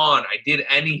mowed a lawn. I did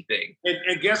anything.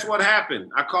 And guess what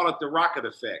happened? I call it the rocket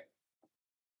effect.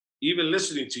 Even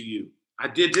listening to you, I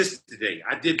did this today.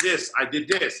 I did this. I did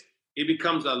this. It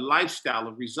becomes a lifestyle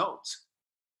of results.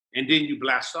 And then you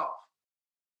blast off.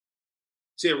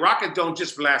 See, a rocket don't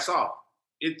just blast off.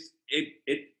 It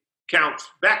counts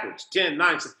backwards. 10,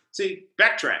 9. See,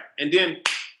 backtrack and then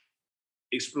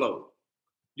explode.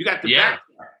 You got to backtrack.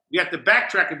 You have to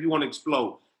backtrack if you want to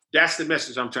explode. That's the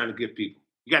message I'm trying to give people.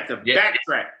 You got to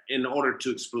backtrack in order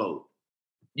to explode.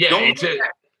 Yeah.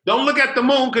 Don't look at the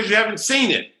moon because you haven't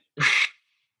seen it.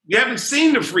 You haven't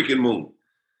seen the freaking moon.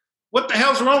 What the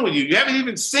hell's wrong with you? You haven't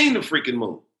even seen the freaking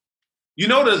moon. You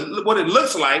know what it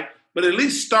looks like, but at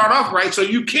least start off right so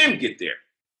you can get there.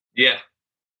 Yeah,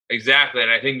 exactly. And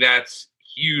I think that's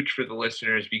huge for the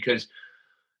listeners because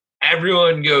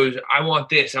everyone goes, I want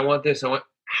this, I want this, I want.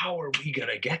 How are we going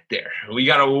to get there? We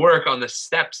got to work on the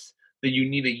steps that you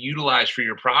need to utilize for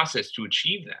your process to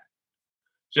achieve that.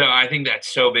 So I think that's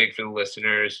so big for the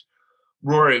listeners.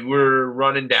 Rory, we're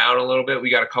running down a little bit. We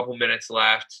got a couple minutes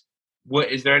left.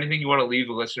 Is there anything you want to leave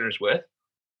the listeners with?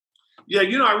 Yeah,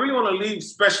 I really want to leave,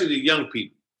 especially the young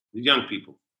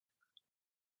people.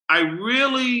 I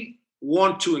really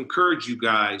want to encourage you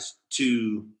guys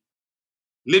to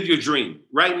live your dream.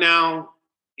 Right now,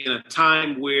 in a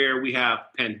time where we have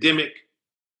pandemic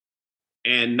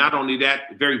and not only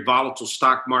that, very volatile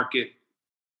stock market,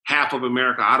 half of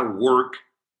America out of work.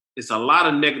 It's a lot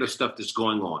of negative stuff that's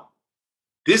going on.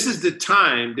 This is the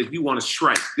time that you want to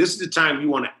strike. This is the time you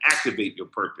want to activate your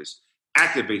purpose,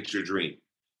 activate your dream.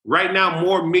 Right now,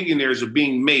 more millionaires are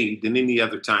being made than any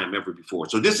other time ever before.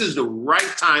 So this is the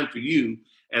right time for you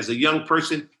as a young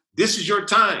person. This is your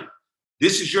time.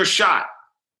 This is your shot.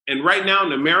 And right now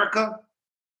in America,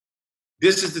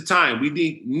 This is the time. We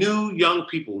need new young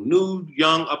people, new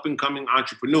young up-and-coming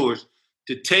entrepreneurs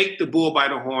to take the bull by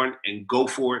the horn and go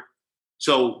for it.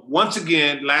 So once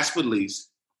again, last but least,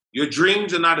 your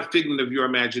dreams are not a figment of your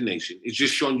imagination. It's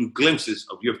just showing you glimpses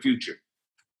of your future.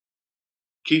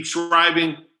 Keep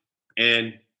striving,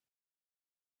 and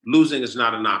losing is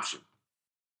not an option.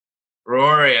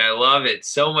 Rory, I love it.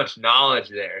 So much knowledge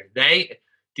there.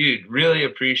 Dude, really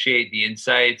appreciate the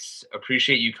insights.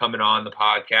 Appreciate you coming on the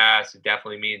podcast. It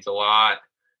definitely means a lot.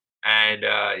 And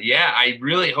I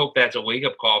really hope that's a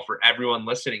wake-up call for everyone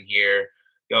listening here.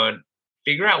 Going,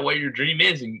 figure out what your dream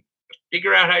is and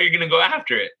figure out how you're going to go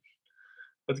after it.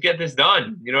 Let's get this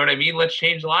done. You know what I mean? Let's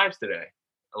change lives today.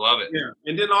 I love it. Yeah.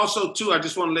 And then also, too, I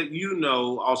just want to let you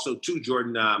know also, too,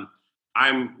 Jordan,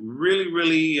 I'm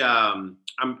really, I'm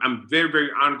very, very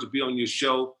honored to be on your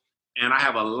show. And I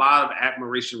have a lot of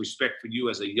admiration, respect for you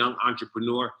as a young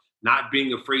entrepreneur, not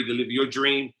being afraid to live your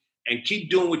dream and keep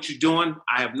doing what you're doing.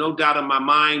 I have no doubt in my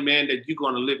mind, man, that you're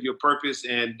going to live your purpose,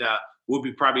 and we'll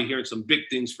be probably hearing some big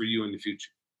things for you in the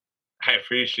future. I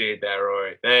appreciate that,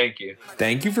 Rory. Thank you.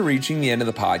 Thank you for reaching the end of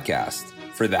the podcast.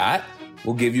 For that,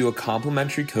 we'll give you a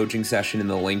complimentary coaching session in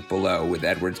the link below with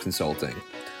Edwards Consulting.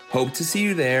 Hope to see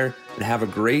you there, and have a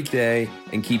great day,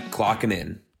 and keep clocking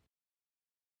in.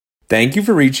 Thank you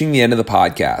for reaching the end of the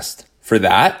podcast. For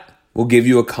that, we'll give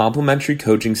you a complimentary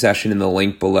coaching session in the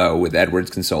link below with Edwards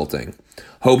Consulting.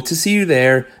 Hope to see you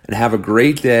there, and have a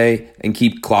great day, and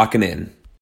keep clocking in.